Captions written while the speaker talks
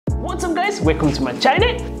What's up guys, welcome to my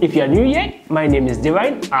channel. If you are new here, my name is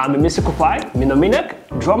Divine. I'm a musical choir, minominak,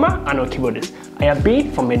 drummer and a keyboardist. I have been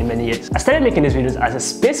for many years. I started making these videos as a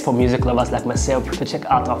space for music lovers like myself to check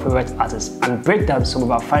out our favorite artists and break down some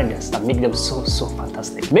of our findings that make them so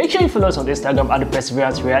fantastic. Make sure you follow us on Instagram at the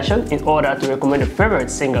Perseverance Reaction in order to recommend your favorite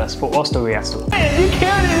singers for us to react to. Hey, you killed it.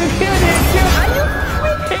 Are you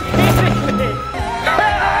freaking kidding me?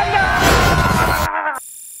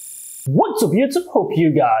 What's up YouTube? Hope you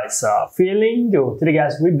guys are feeling good. Today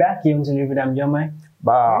guys, we're back here on the new video. I'm Jamai.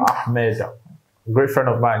 Ahmed, great friend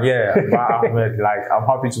of mine. Yeah, Ahmed. Like, I'm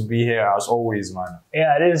happy to be here as always, man.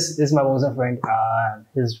 Yeah, this is my Muslim friend.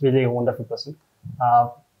 He's really a wonderful person.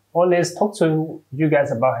 Always talk to you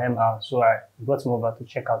guys about him. So I got him over to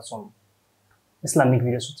check out some Islamic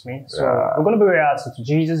videos with me. So we're going to be reacting to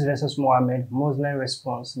Jesus versus Muhammad, Muslim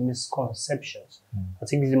response, misconceptions. I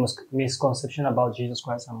think this is a misconception about Jesus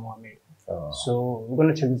Christ and Muhammad. So we're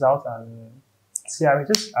going to check this out and see how it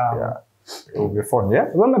is. Yeah, it will be fun, yeah?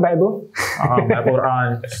 You want my Bible? Bible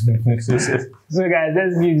and... So guys,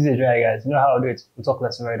 let's give this a try, guys. You know how I do it. We'll talk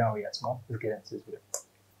less right now. We get small. Let's get into this video.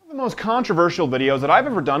 The most controversial videos that I've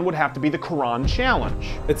ever done would have to be the Quran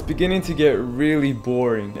challenge. It's beginning to get really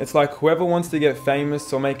boring. It's like whoever wants to get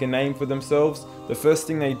famous or make a name for themselves, the first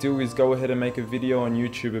thing they do is go ahead and make a video on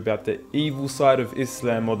YouTube about the evil side of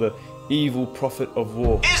Islam or the evil prophet of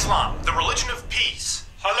war. Islam, the religion of peace.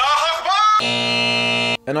 Allah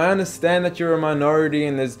Akbar! And I understand that you're a minority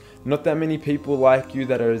and there's not that many people like you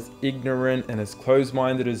that are as ignorant and as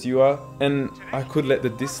closed-minded as you are. And I could let the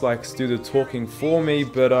dislikes do the talking for me,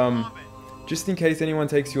 but just in case anyone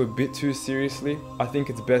takes you a bit too seriously, I think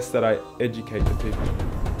it's best that I educate the people.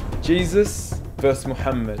 Jesus versus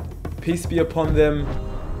Muhammad. Peace be upon them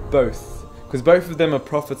both. Because both of them are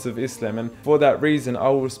prophets of Islam, and for that reason I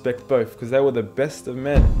will respect both, because they were the best of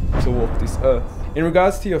men to walk this earth. In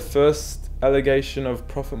regards to your first allegation of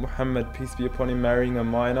Prophet Muhammad, peace be upon him, marrying a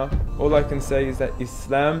minor, all I can say is that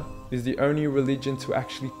Islam is the only religion to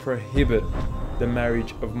actually prohibit the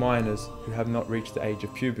marriage of minors who have not reached the age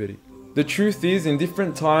of puberty. The truth is, in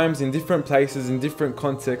different times, in different places, in different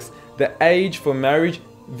contexts, the age for marriage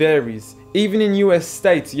varies. Even in US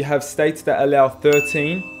states, you have states that allow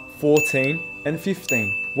 13, 14 and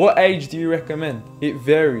 15. What age do you recommend? It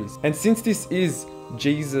varies. And since this is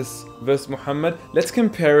Jesus versus Muhammad, let's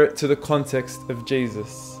compare it to the context of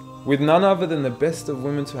Jesus. With none other than the best of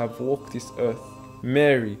women to have walked this earth,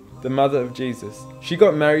 Mary, the mother of Jesus. She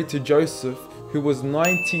got married to Joseph, who was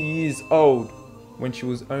 90 years old when she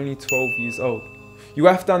was only 12 years old. You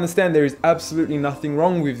have to understand there is absolutely nothing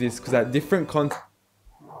wrong with this, because at different contexts...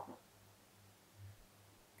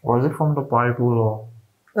 Was it from the Bible or...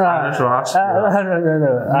 No. I saw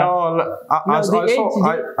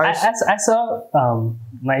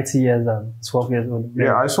 90 years and 12 years old.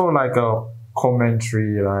 Yeah, I saw like a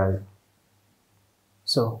commentary, like.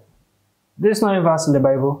 So, there's no verse in the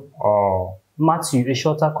Bible. Oh. Matthew, a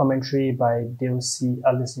shorter commentary by Dale C.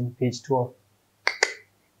 Allison, page 12.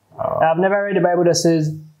 I've never read the Bible that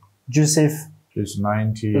says Joseph is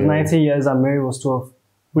 90 years and Mary was 12.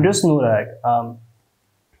 We just know that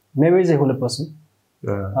Mary is a holy person.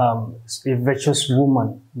 Yeah. A virtuous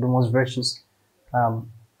woman, the most virtuous.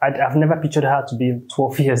 I've never pictured her to be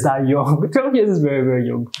 12 years that young. 12 years is very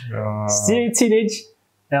young. Still a teenage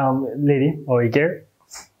lady or a girl.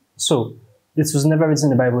 So it was never written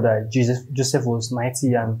in the Bible that Joseph was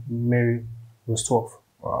 90 and Mary was 12.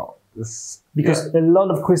 Wow. Because a lot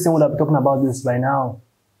of Christians would have been talking about this by now.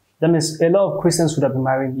 That means a lot of Christians would have been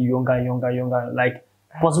marrying younger. Like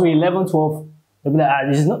possibly 11, 12. They'll be like,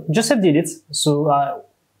 this is not, Joseph did it, so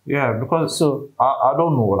yeah, because I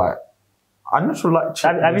don't know, like I'm not sure, like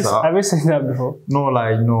have you seen that before? No,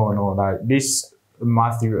 like this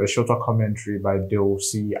Matthew, a shorter commentary by Dale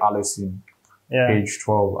C. Allison, page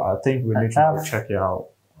 12. I think we need to check it out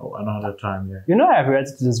another time. Yeah. You know, I've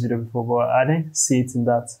reacted to this video before, but I didn't see it in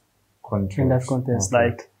that context. Okay.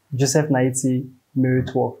 Like Joseph 90, Mary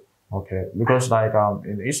 12. Okay, because like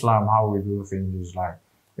in Islam, how we do things is like,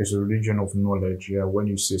 it's a religion of knowledge. Yeah, when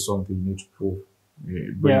you say something, you need to prove,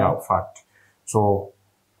 bring out fact. So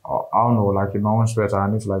I don't know, like in my own spirit, I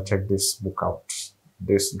need to like check this book out.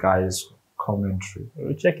 This guy's commentary.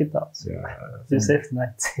 We'll check it out. Yeah, Joseph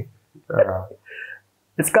 90.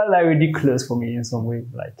 It's kind of like ridiculous for me in some way,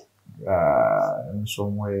 like. In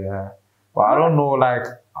some way, yeah. But I don't know, like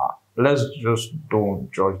let's just don't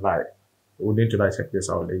judge. Like we need to like check this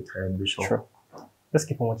out later and be sure. Sure. Let's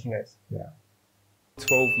keep on watching, guys. Yeah.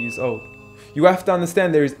 12 years old. You have to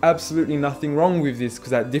understand there is absolutely nothing wrong with this,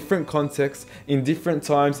 because at different contexts, in different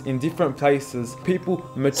times, in different places, people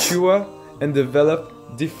mature and develop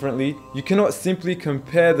differently. You cannot simply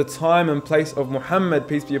compare the time and place of Muhammad,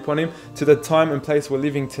 peace be upon him, to the time and place we're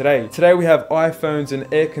living today. Today we have iPhones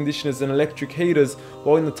and air conditioners and electric heaters,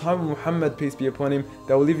 while in the time of Muhammad, peace be upon him,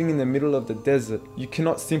 they were living in the middle of the desert. You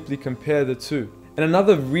cannot simply compare the two. And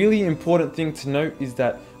another really important thing to note is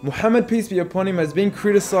that Muhammad, peace be upon him, has been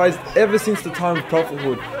criticized ever since the time of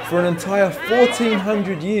prophethood for an entire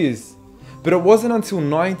 1400 years. But it wasn't until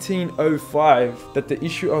 1905 that the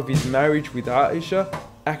issue of his marriage with Aisha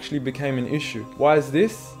actually became an issue. Why is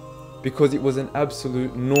this? Because it was an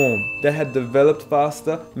absolute norm. They had developed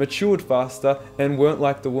faster, matured faster, and weren't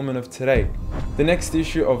like the women of today. The next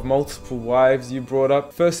issue of multiple wives you brought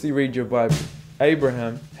up, firstly read your Bible.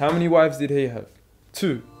 Abraham, how many wives did he have?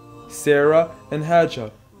 2. Sarah and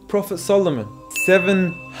Hajar. Prophet Solomon,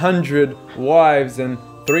 700 wives and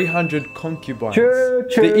 300 concubines. True,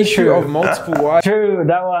 the issue true. of multiple wives. True,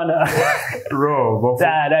 that one. Bro, but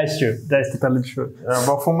That's true. That's totally true.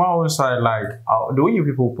 but from my own side, like the way you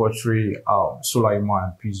people portray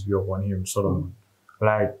Sulaiman, peace be upon him, Solomon,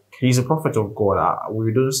 like he's a prophet of God.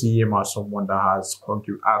 We don't see him as someone that has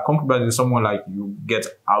concubines is someone like you get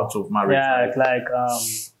out of marriage. Yeah, right? like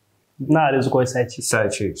nah, this is side chick.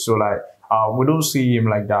 Side chick. So like we don't see him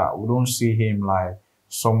like that. We don't see him like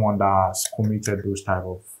someone that has committed those type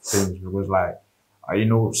of things, because like you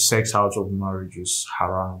know, sex out of marriage is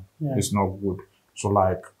haram. Yeah. It's not good. So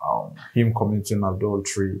like him committing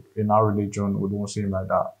adultery in our religion, we don't see him like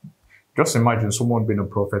that. Just imagine someone being a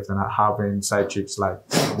prophet and having side chicks, like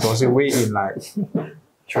does it weigh in, like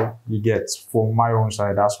True. you get, from my own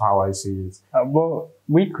side, that's how I see it. But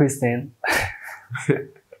we Christian, like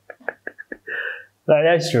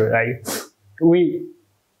that's true. Like we,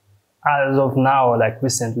 as of now, like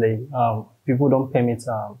recently, people don't permit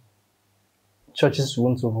churches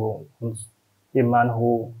want to want a man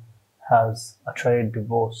who has actually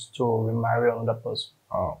divorced to remarry another person.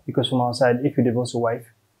 Oh. Because from our side, if you divorce your wife,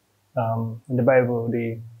 in the Bible,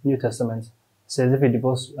 the New Testament says if you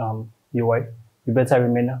divorce your wife, you better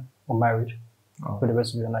remain unmarried for the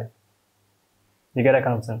rest of your life. You get that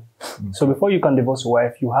kind of thing. So before you can divorce your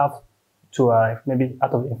wife, you have to maybe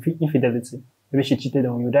out of infidelity, maybe she cheated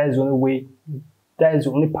on you. That is the only way. That is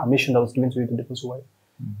the only permission that was given to you to divorce your wife.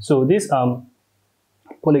 So this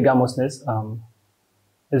polygamousness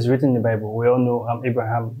is written in the Bible. We all know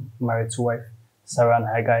Abraham married two wives, Sarah and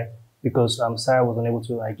Hagar, because Sarah was unable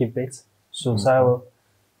to give birth. So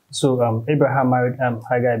Abraham married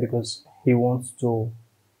Hagar because he wants to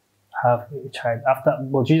have a child.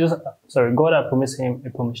 But God had promised him a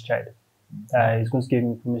promised child. He's going to give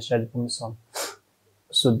him a promised child, a promised son.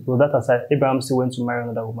 So with that aside, Abraham still went to marry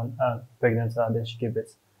another woman and pregnant her, then she gave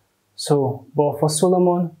birth. So, but for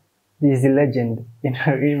Solomon, he is the legend in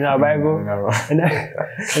our Bible. In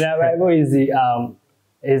our Bible, is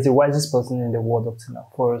the wisest person in the world up to now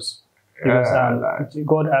for us. Because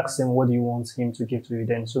God asked him, "What do you want him to give to you?"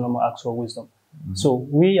 Then Solomon asked for wisdom. So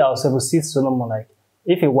we ourselves see Solomon like,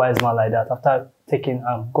 if a wise man like that, after taking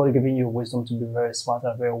God giving you wisdom to be very smart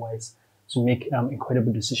and very wise, to make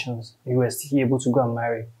incredible decisions, he was still able to go and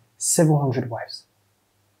marry 700 wives.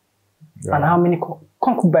 Yeah. And how many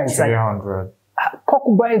concubines? 300.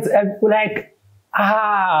 Concubines,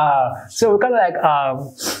 So we kind of like,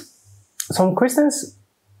 some Christians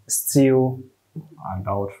still, I'm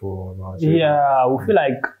doubtful about it. yeah, we feel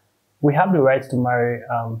like we have the right to marry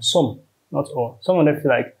some, not all. Some of them feel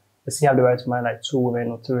like they still have the right to marry like 2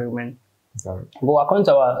 women or 3 women. Okay. But according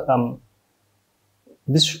to our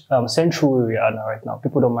this century where we are now right now,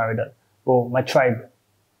 people don't marry that. But my tribe,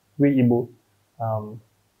 we Igbo,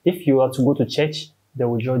 if you are to go to church, they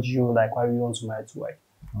will judge you like why you want to marry 2 wives.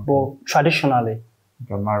 Okay. But traditionally, You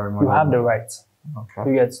can marry more you than have one. the right. Okay.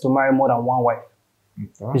 You get to marry more than 1 wife.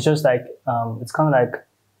 Okay. It's just like it's kind of like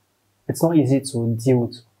it's not easy to deal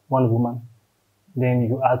with 1 woman. Then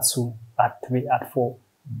you add 2, add 3, add 4.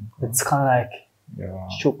 It's kind of like Yeah.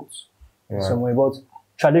 choked Yeah. some way. But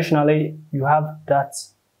traditionally, you have that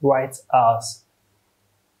right as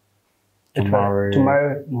To marry.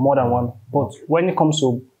 more than 1. But when it comes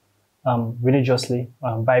to religiously,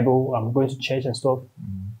 Bible, going to church and stuff,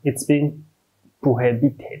 it's been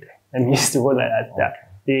prohibited. And use the word like that.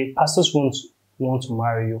 The pastors won't want to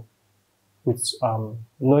marry you with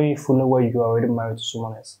knowing fully well you are already married to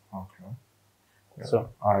someone else. Okay. Yeah. So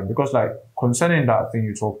Because like concerning that thing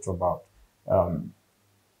you talked about,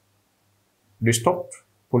 they stopped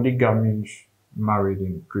polygamy married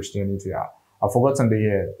in Christianity. I've forgotten the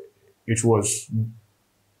year. It was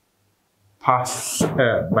passed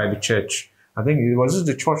by the church. I think it was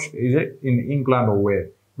the church. Is it in England or where?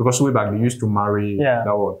 Because way back they used to marry. Yeah.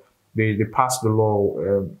 That was, they passed the law.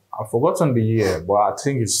 I've forgotten the year, but I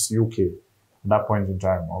think it's UK. at that point in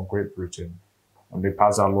time, or Great Britain, and they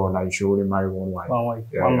passed a law like you should only marry one wife. One wife,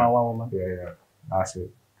 Yeah, one yeah. man, one woman. Yeah, that's it.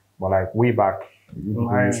 But like way back,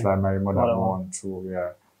 you used to like marry more than one, two, yeah.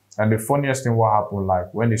 And the funniest thing, what happened,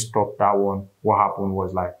 like when they stopped that one, what happened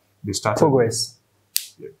was like they started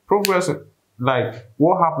Progress. Like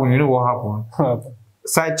what happened? You know what happened?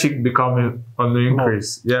 Side chick becoming on the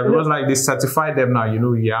increase. Yeah, because like they certify them now. You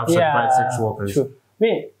know, you have certified sex workers. True.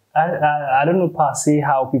 I don't know per se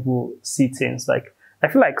how people see things. Like I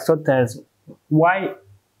feel like sometimes why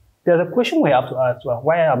there's a question we have to ask: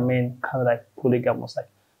 why are men kind of like polygamous? Like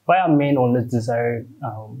why are men always desiring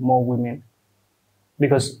more women?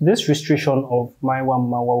 Because this restriction of my one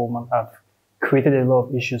man, one woman have created a lot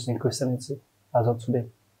of issues in Christianity as of today.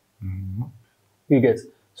 Mm-hmm. You get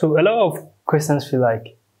so a lot of Christians feel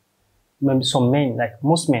like maybe some men, like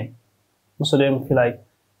most men, most of them feel like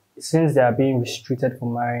since they are being restricted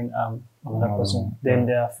from marrying another person, then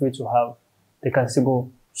they are free to have, they can still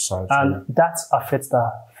go. And that affects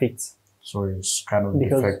their faith. So it's kind of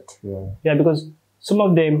defect. Yeah, because some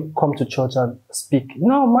of them come to church and speak,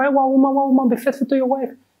 no, my one woman, be faithful to your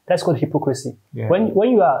wife. That's called hypocrisy. Yeah.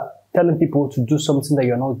 When you are telling people to do something that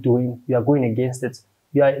you're not doing, you are going against it,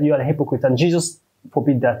 you are a hypocrite. And Jesus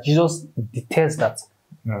forbid that. Jesus detests that.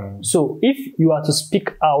 So if you are to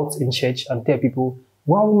speak out in church and tell people,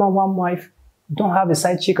 one woman, one wife, don't have a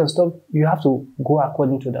side chick and stuff, you have to go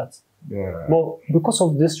according to that. Yeah. But because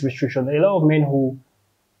of this restriction, a lot of men who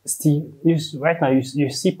still, right now, you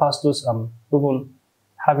see pastors even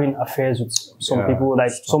having affairs with some people,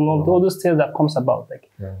 like some of all those things that comes about. Like,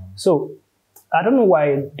 so I don't know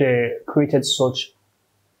why they created such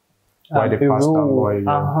why they passed that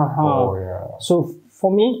law. So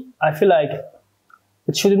for me, I feel like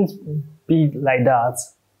it shouldn't be like that.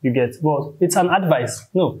 You get, but it's an advice.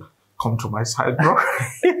 No, come to my side, bro.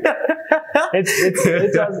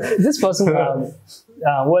 This person,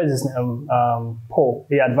 what is his name? Paul.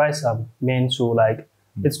 He advised men to like,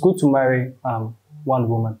 it's good to marry one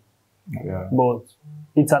woman, but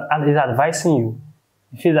it's advising you.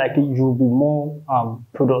 You feel like you'll be more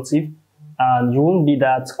productive. And you won't be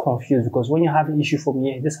that confused because when you have an issue from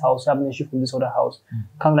here, this house, you have an issue from this other house,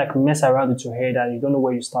 kind of like mess around with your head and you don't know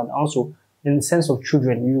where you stand. Also, in the sense of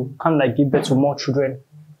children, you can't like give birth to more children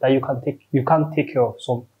that you can't take care of.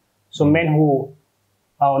 Some men who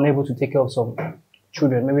are unable to take care of some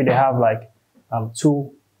children, maybe they have like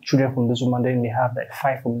 2 children from this woman, then they have like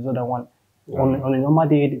 5 from this other one. On a normal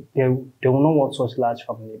day, they will not want such large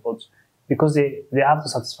family, but because they have to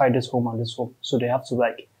satisfy this home and this home, so they have to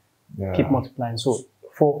like keep multiplying. So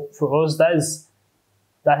for us,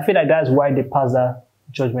 I feel like that's why they passed that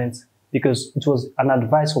judgment, because it was an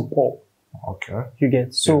advice from Paul. Okay. You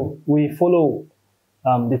get, so we follow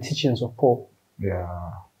the teachings of Paul.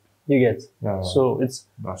 Yeah. You get. Yeah. So that's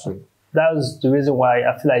it. That was the reason why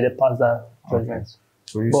I feel like they passed that judgment. Okay.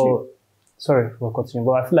 So you see. Sorry for continuing,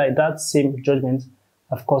 but I feel like that same judgment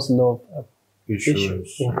have caused a lot of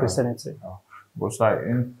issues in Christianity. Yeah. But it's like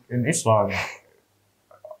in Islam,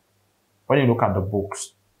 when you look at the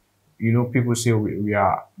books, you know, people say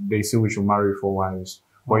they say we should marry 4 wives.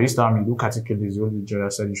 But Islam, you look at it, is the only religion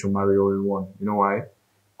that said you should marry only one. You know why?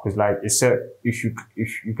 Because like it said, if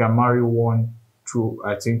you can marry 1, 2,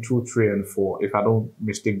 I think 2, 3, and 4. If I don't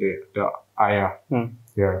mistake the ayah,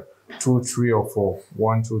 yeah, 2, 3, or 4,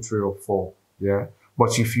 1, 2, 3, or 4, yeah.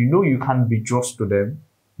 But if you know you can't be just to them,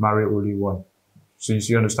 marry only one. So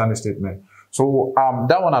you understand the statement. So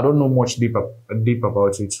that one I don't know much deep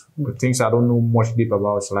about it. The things I don't know much deep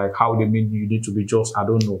about, like how they mean you need to be just, I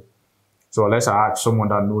don't know. So unless I ask someone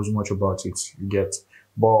that knows much about it, you get.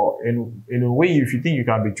 But in a way, if you think you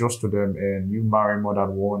can be just to them and you marry more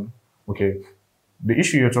than one, okay. The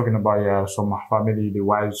issue you're talking about, some family, the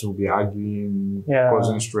wives will be arguing,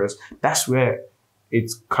 causing stress. That's where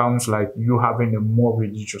it comes like you having a more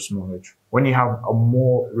religious knowledge. When you have a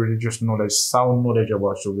more religious knowledge, sound knowledge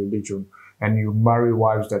about your religion, and you marry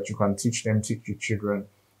wives that you can teach them, teach your children,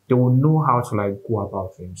 they will know how to like go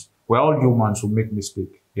about things. We're all humans who make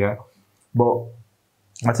mistakes, yeah? But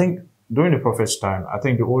I think during the Prophet's time, I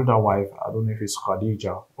think the older wife, I don't know if it's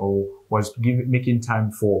Khadija, or was making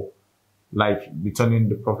time for like be telling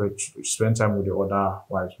the Prophet to spend time with the other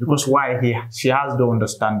wives. Because she has the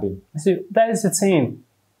understanding. See, that is the thing.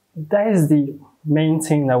 That is the main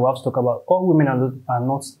thing that we have to talk about. All women are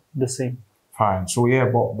not the same. Fine. So yeah,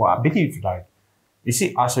 but I believe like, you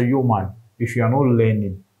see, as a human, if you are not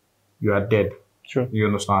learning, you are dead. Sure. You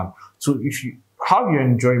understand? So how you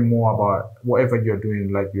enjoy more about whatever you're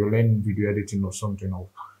doing, like you're learning video editing or something, or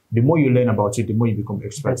the more you learn about it, the more you become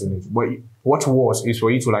expert in it. But what's worse is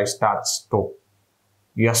for you to like stop.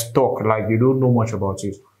 You are stuck, like you don't know much about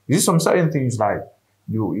it. You see, some certain things like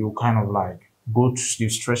you kind of like you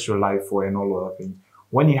stress your life for and all other things.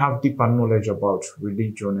 When you have deeper knowledge about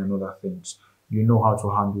religion and other things, you know how to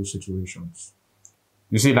handle situations.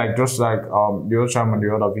 You see, like just like the other time on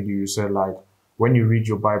the other video, you said like when you read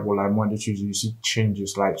your Bible, like Monday, Tuesday, you see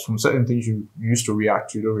changes. Like some certain things you used to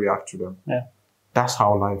react to, you don't react to them. Yeah. That's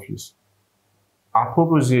how life is. Our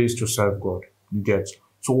purpose here is to serve God. You get.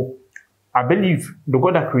 So I believe the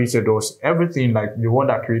God that created us, everything, like the one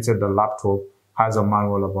that created the laptop has a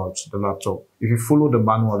manual about the laptop. If you follow the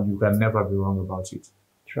manual, you can never be wrong about it.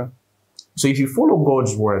 Sure. So if you follow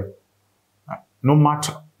God's word, no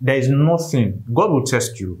matter, there is nothing, God will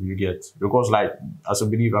test you, you get. Because like, as a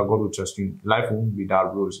believer, God will test you. Life won't be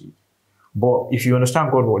that rosy. But if you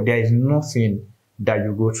understand God's word, there is nothing that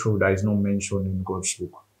you go through that is not mentioned in God's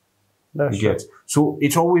book. That's you get. So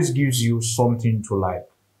it always gives you something to like.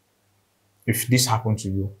 If this happened to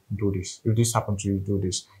you, do this. If this happened to you, do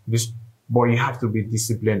this. But you have to be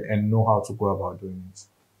disciplined and know how to go about doing it.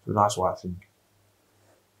 So that's what I think.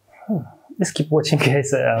 Let's keep watching,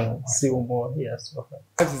 guys. See more. Yes. Okay.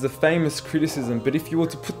 This is a famous criticism, but if you were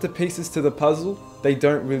to put the pieces to the puzzle, they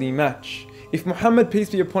don't really match. If Muhammad, peace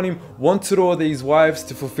be upon him, wanted all these wives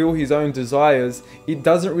to fulfill his own desires, it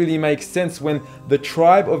doesn't really make sense when the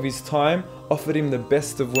tribe of his time offered him the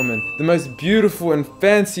best of women, the most beautiful and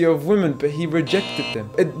fancy of women, but he rejected them.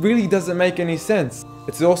 It really doesn't make any sense.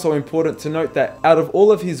 It's also important to note that out of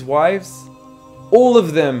all of his wives, all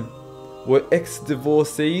of them were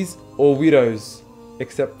ex-divorcees or widows,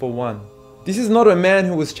 except for one. This is not a man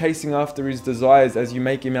who was chasing after his desires as you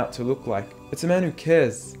make him out to look like. It's a man who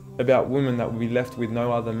cares about women that will be left with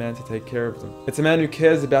no other man to take care of them. It's a man who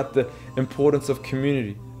cares about the importance of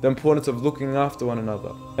community, the importance of looking after one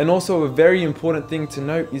another. And also a very important thing to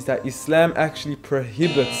note is that Islam actually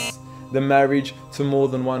prohibits the marriage to more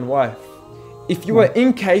than one wife. If you are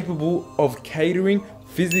incapable of catering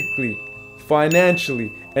physically,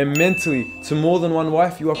 financially, and mentally to more than one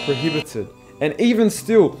wife, you are prohibited. And even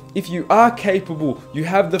still, if you are capable, you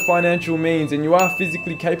have the financial means, and you are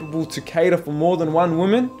physically capable to cater for more than one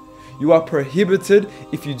woman, you are prohibited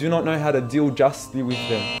if you do not know how to deal justly with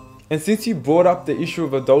them. And since you brought up the issue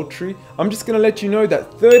of adultery, I'm just going to let you know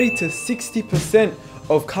that 30 to 60%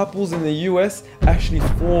 of couples in the US actually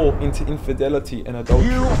fall into infidelity and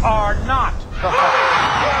adultery. You are not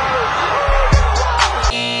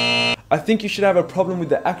I think you should have a problem with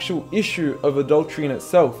the actual issue of adultery in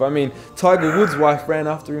itself. I mean, Tiger Woods' wife ran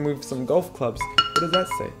after him with some golf clubs. What does that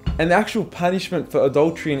say? And the actual punishment for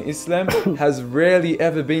adultery in Islam has rarely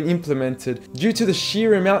ever been implemented due to the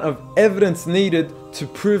sheer amount of evidence needed to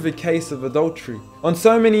prove a case of adultery. On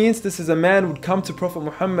so many instances, a man would come to Prophet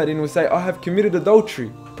Muhammad and would say, I have committed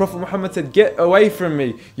adultery. Prophet Muhammad said, get away from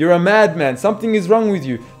me. You're a madman. Something is wrong with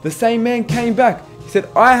you. The same man came back. He said,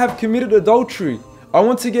 I have committed adultery. I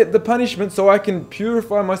want to get the punishment so I can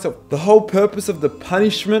purify myself. The whole purpose of the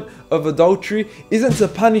punishment of adultery isn't to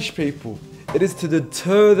punish people. It is to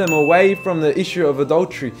deter them away from the issue of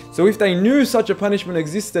adultery. So if they knew such a punishment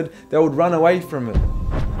existed, they would run away from it.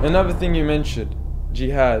 Another thing you mentioned,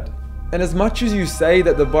 jihad. And as much as you say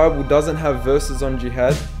that the Bible doesn't have verses on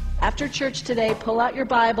jihad, after church today, pull out your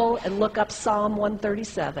Bible and look up Psalm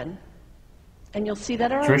 137. And you'll see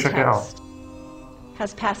that our own text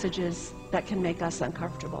has passages that can make us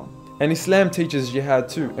uncomfortable. And Islam teaches jihad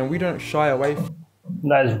too, and we don't shy away from it.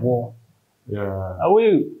 That is war. Yeah.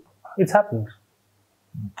 It happened.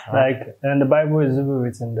 Okay. Like, and the Bible is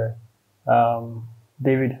written there.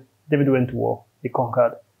 David went to war. He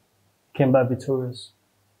conquered. Came back victorious.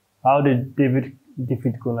 How did David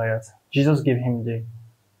defeat Goliath? Jesus gave him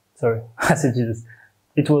I said Jesus.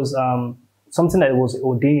 It was something that was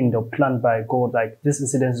ordained or planned by God. Like, this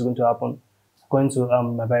incident is going to happen. According to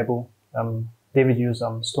my Bible, David used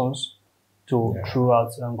stones to throw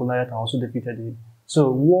out Goliath and also defeated him. So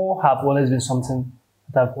war have always been something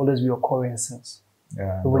that have always been occurring since.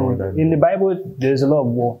 Yeah. In the Bible, there's a lot of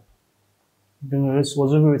war. It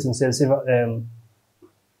was written says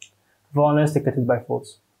violence dictated by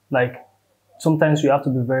force. Like, sometimes you have to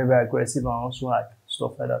be very, very aggressive and also like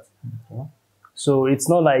stuff like that. Okay. So it's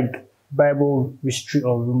not like Bible restrict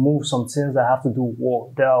or remove some things that have to do with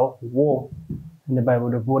war. There are war in the Bible,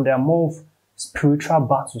 but there are more of spiritual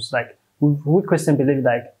battles. Like, we Christians believe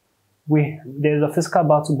like there's a physical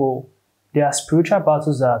battle, but there are spiritual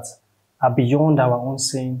battles that are beyond our own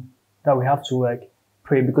sin that we have to like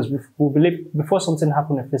pray, because we believe before something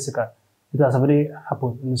happened in physical, it has already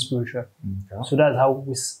happened in the spiritual. Okay. So that's how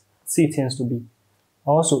we see things to be.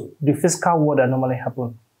 Also, the physical war that normally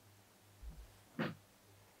happen,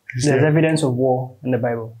 there's evidence of war in the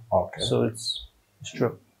Bible. Okay. So it's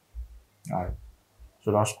true. All right.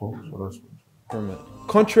 So that's cool. So that's cool.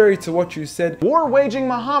 Contrary to what you said, war-waging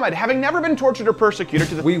Muhammad, having never been tortured or persecuted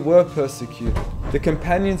to the... We were persecuted. The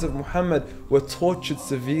companions of Muhammad were tortured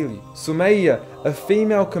severely. Sumayya, a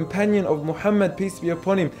female companion of Muhammad, peace be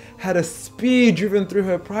upon him, had a spear driven through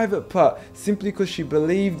her private part simply because she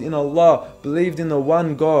believed in Allah, believed in the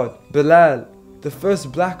one God. Bilal, the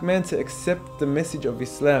first black man to accept the message of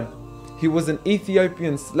Islam. He was an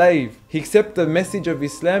Ethiopian slave. He accepted the message of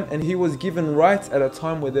Islam and he was given rights at a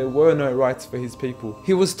time where there were no rights for his people.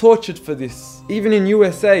 He was tortured for this. Even in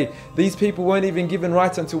USA, these people weren't even given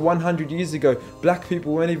rights until 100 years ago. Black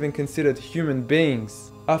people weren't even considered human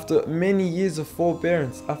beings. After many years of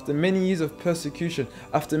forbearance, after many years of persecution,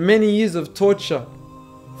 after many years of torture,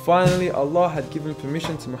 finally Allah had given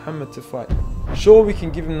permission to Muhammad to fight. Sure, we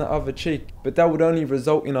can give him the other cheek, but that would only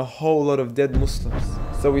result in a whole lot of dead Muslims.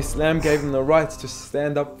 So Islam gave him the right to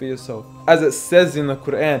stand up for yourself. As it says in the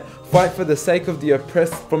Quran, fight for the sake of the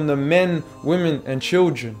oppressed from the men, women and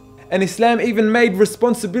children. And Islam even made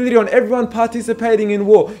responsibility on everyone participating in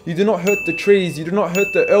war. You do not hurt the trees, you do not hurt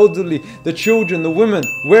the elderly, the children, the women.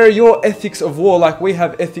 Where are your ethics of war like we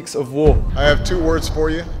have ethics of war? I have 2 words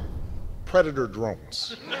for you. Predator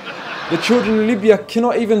drones. The children in Libya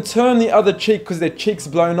cannot even turn the other cheek because their cheek's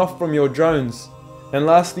blown off from your drones. And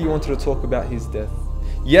lastly, you wanted to talk about his death.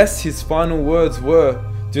 Yes, his final words were,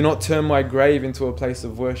 "Do not turn my grave into a place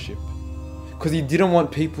of worship." Because he didn't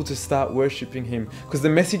want people to start worshipping him. Because the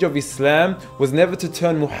message of Islam was never to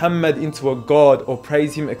turn Muhammad into a god or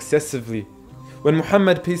praise him excessively. When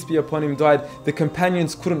Muhammad, peace be upon him, died, the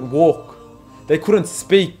companions couldn't walk. They couldn't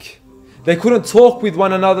speak. They couldn't talk with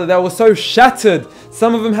one another. They were so shattered.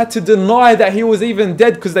 Some of them had to deny that he was even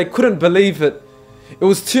dead because they couldn't believe it. It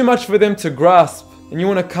was too much for them to grasp. And you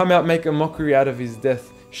want to come out make a mockery out of his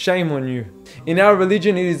death. Shame on you. In our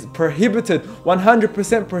religion, it is prohibited,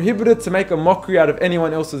 100% prohibited to make a mockery out of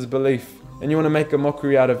anyone else's belief. And you want to make a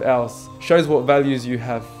mockery out of ours. Shows what values you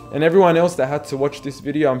have. And everyone else that had to watch this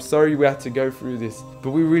video, I'm sorry we had to go through this.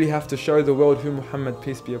 But we really have to show the world who Muhammad,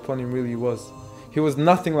 peace be upon him, really was. He was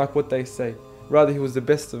nothing like what they say. Rather, he was the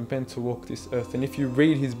best of men to walk this earth. And if you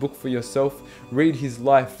read his book for yourself, read his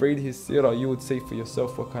life, read his seerah, you would see for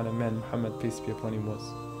yourself what kind of man Muhammad, peace be upon him, was.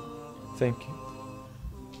 Thank you.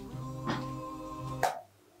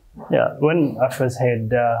 Yeah, when I first heard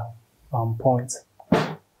the point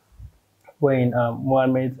when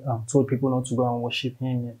Muhammad told people not to go and worship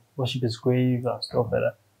him, worship his grave and stuff like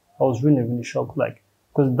that, I was really, really shocked. Like,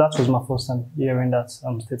 because that was my first time hearing that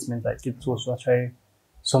statement. Like, it was actually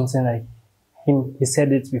something like he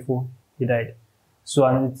said it before he died. So,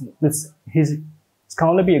 and it can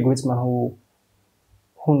only be a great man who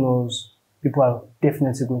knows people are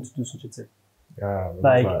definitely going to do such a thing. Yeah,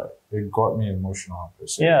 like it got me emotional.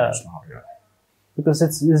 Yeah, because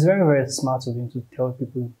it's very, very smart of him to tell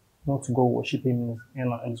people not to go worship him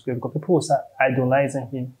in his grave, because people will start idolizing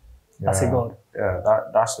him as a god. Yeah,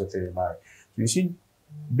 that's the thing. Like, you see,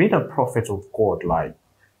 being a prophet of God, like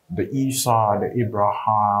the Isa, the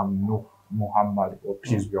Abraham, Muhammad, or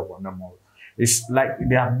peace be upon them all, it's like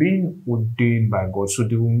they are being ordained by God, so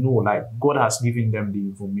they will know, like, God has given them the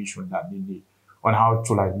information that they need on how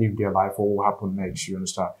to, like, live their life or what will happen next. You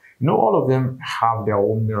understand? You know, all of them have their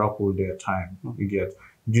own miracle, their time. You get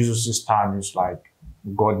Jesus' time is like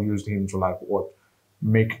God used him to, like, what,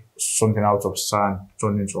 make something out of sand,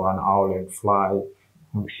 turn into an owl and fly,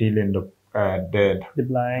 healing the dead, the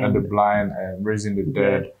blind, and raising the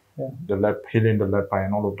dead, healing the leper,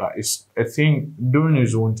 and all of that. It's a thing during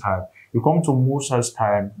his own time. You come to Moses'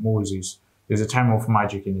 time, Moses. There's a time of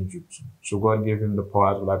magic in Egypt. So God gave him the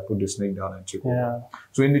power to, like, put the snake down and take over.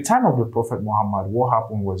 So in the time of the Prophet Muhammad, what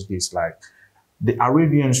happened was this, like, the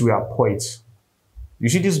Arabians were poets. You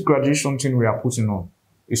see this graduation thing we are putting on?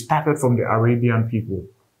 It started from the Arabian people.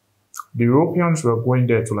 The Europeans were going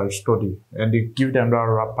there to, like, study, and they give them that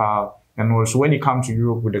wrapper. And also when you come to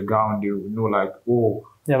Europe with the gown, they know, like, oh,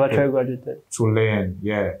 graduated to learn,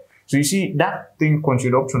 So you see, that thing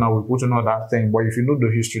continued up to now. We put on all that thing, but if you know the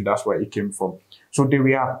history, that's where it came from. So there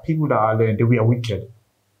were people that are learned, they were wicked.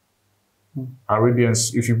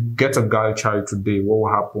 Arabians, if you get a girl child today, what will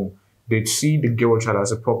happen? They'd see the girl child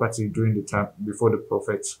as a property during the time before the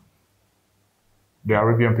prophets. The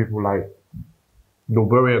Arabian people, like, they'll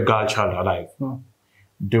bury a girl child alive.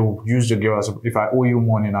 They'll use the girl as if I owe you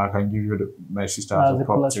money, now I can give you my sister as a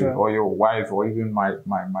property, or your wife, or even my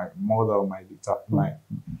mother, or my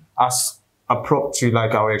as a property,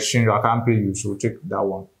 like our exchange, I can't pay you, so take that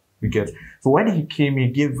one. You get. So when he came, he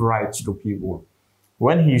gave rights to people.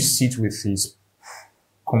 When he sits with his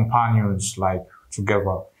companions, like,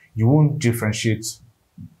 together, you won't differentiate,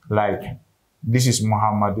 like, this is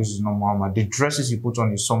Muhammad, this is not Muhammad. The dresses he put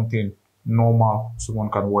on is something normal someone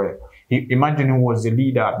can wear. Imagine he was the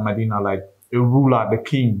leader at Medina, like a ruler, the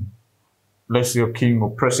king, let's say a king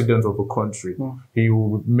or president of a country. He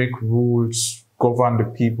would make rules, govern the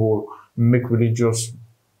people, make religious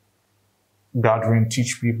gathering,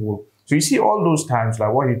 teach people. So you see all those times,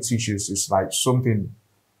 like what he teaches is like something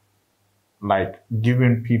like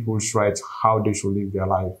giving people's rights, how they should live their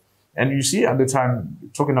life. And you see at the time,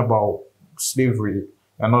 talking about slavery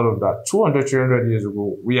and all of that, 200, 300 years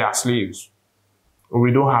ago, we are slaves.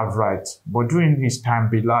 We don't have rights. But during his time,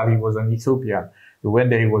 Bilal, he was an Ethiopian. He went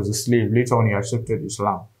there, he was a slave. Later on, he accepted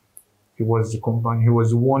Islam. He was the companion, he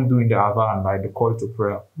was the one doing the adhan, like the call to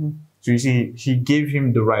prayer. So you see, he gave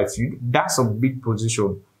him the rights. That's a big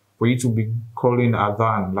position for you to be calling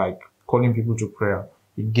adhan, like calling people to prayer.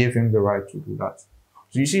 He gave him the right to do that.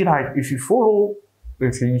 So you see, like, if you follow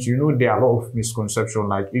the things, you know, there are a lot of misconceptions,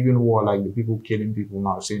 like even war, like the people killing people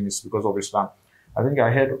now saying it's because of Islam. I think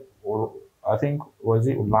I heard, or I think, was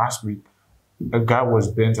it last week, a guy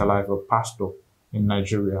was burnt alive, a pastor in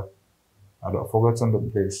Nigeria. I've forgotten the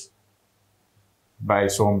place. By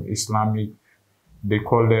some Islamic, they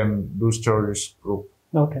call them those terrorist group.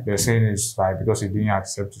 Okay. They're saying it's like because he didn't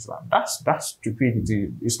accept Islam. That's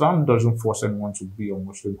stupidity. Islam doesn't force anyone to be a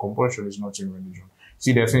Muslim. Compulsion is not in religion.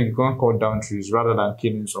 See, they're saying you can't cut down trees rather than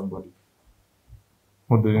killing somebody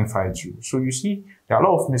who didn't fight you. So you see, there are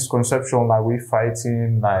a lot of misconceptions, like we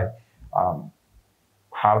fighting, like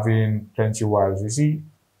having plenty wives. You see,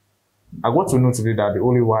 I got to know today that the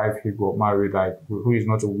only wife he got married, like who is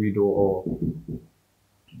not a widow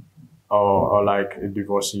or like a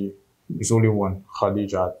divorcee, is only one.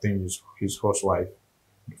 Khadija, I think, is his first wife,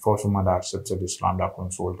 the first woman that accepted Islam, that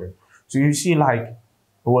consoled him. So you see, like,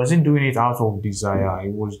 he wasn't doing it out of desire. He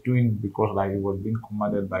was doing it because, like, he was being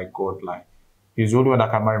commanded by God. Like, he's the only one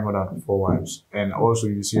that can marry more than 4 wives. And also,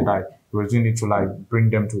 you see, like, he was doing it to, like, bring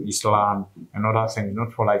them to Islam and other things,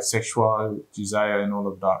 not for, like, sexual desire and all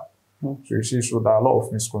of that. So you see, so there are a lot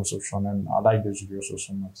of misconceptions, and I like this video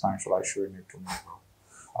so much. Thanks for, like, showing it to me.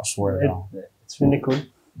 I swear. It's really cool.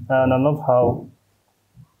 And I love how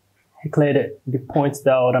he cleared it, the points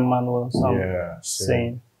that other man was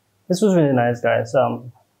saying. This was really nice, guys.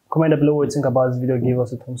 Comment below what you think about this video. Give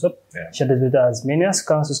us a thumbs up. Share this video as many as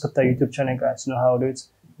can. Subscribe to our YouTube channel, guys. You know how to do it.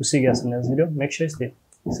 We'll see you guys in the next video. Make sure you stay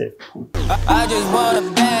safe. I just want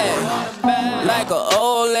a bag, like an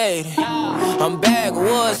old lady. I'm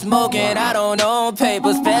backwoods smoking, I don't own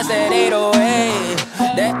papers, pass that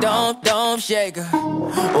 808. That don't shake her.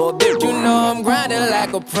 Oh, bitch, you know I'm grinding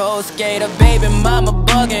like a pro skater. Baby mama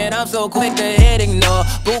bugging, I'm so quick to hit ignore.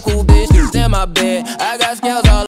 Buku bitches in my bed, I got scales all